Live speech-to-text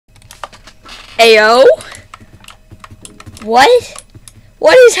Ayo? What?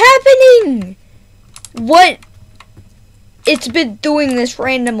 What is happening? What? It's been doing this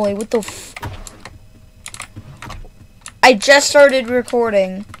randomly. What the f... I just started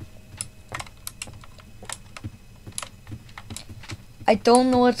recording. I don't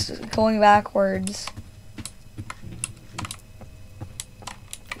know what's going backwards.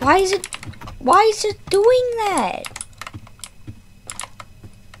 Why is it doing that?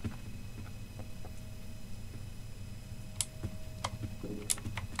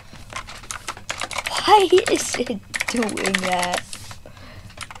 Why is it doing that?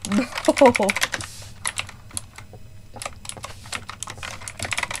 Bro.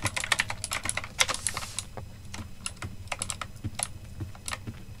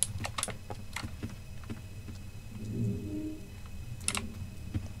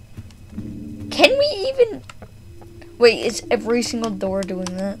 Can we even... Wait, is every single door doing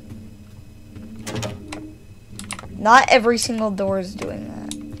that? Not every single door is doing that.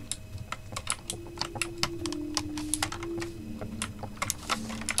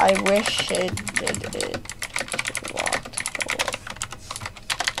 I wish it did it. Locked door.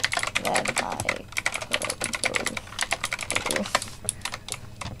 Then I could go through.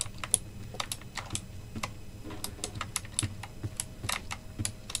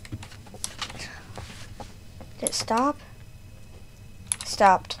 Did it stop?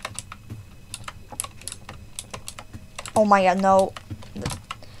 Stopped. Oh my god, no. The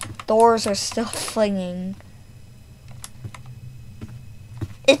doors are still flinging.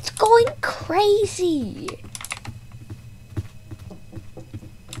 It's going crazy.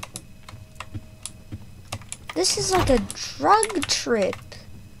 This is like a drug trip.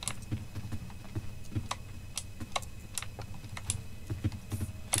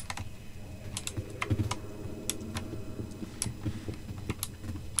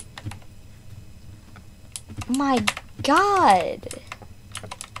 My God.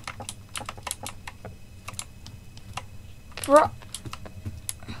 Bro.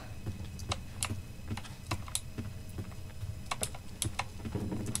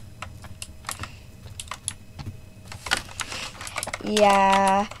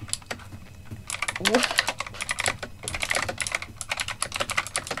 Yeah.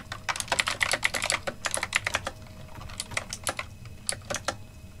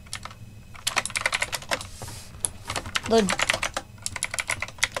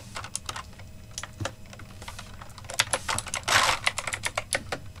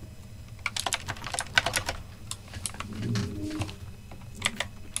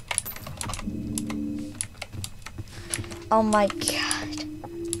 Oh my God.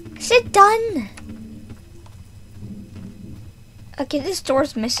 Is it done? Okay, this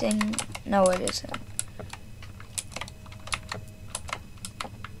door's missing. No, it isn't.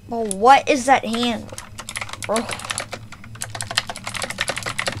 Well, what is that handle? Bro.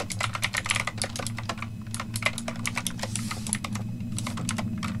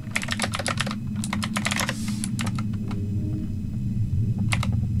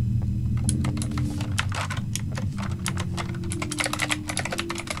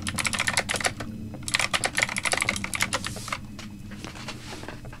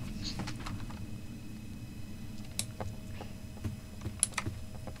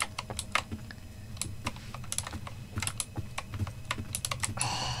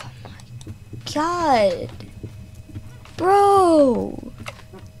 God, bro.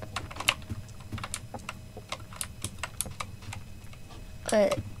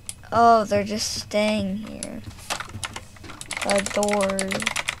 But, oh, they're just staying here. The doors,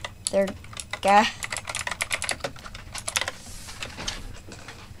 they're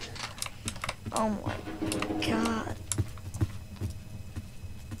oh my God.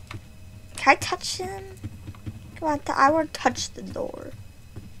 Can I touch them? Come on, I want to touch the door.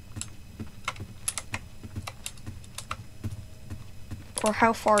 Or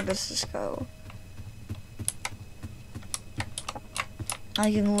how far does this go?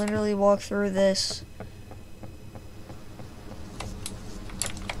 I can literally walk through this.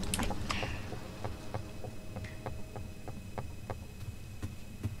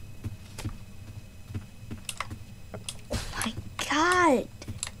 Oh my God.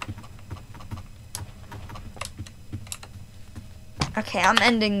 Okay, I'm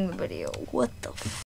ending the video. What the f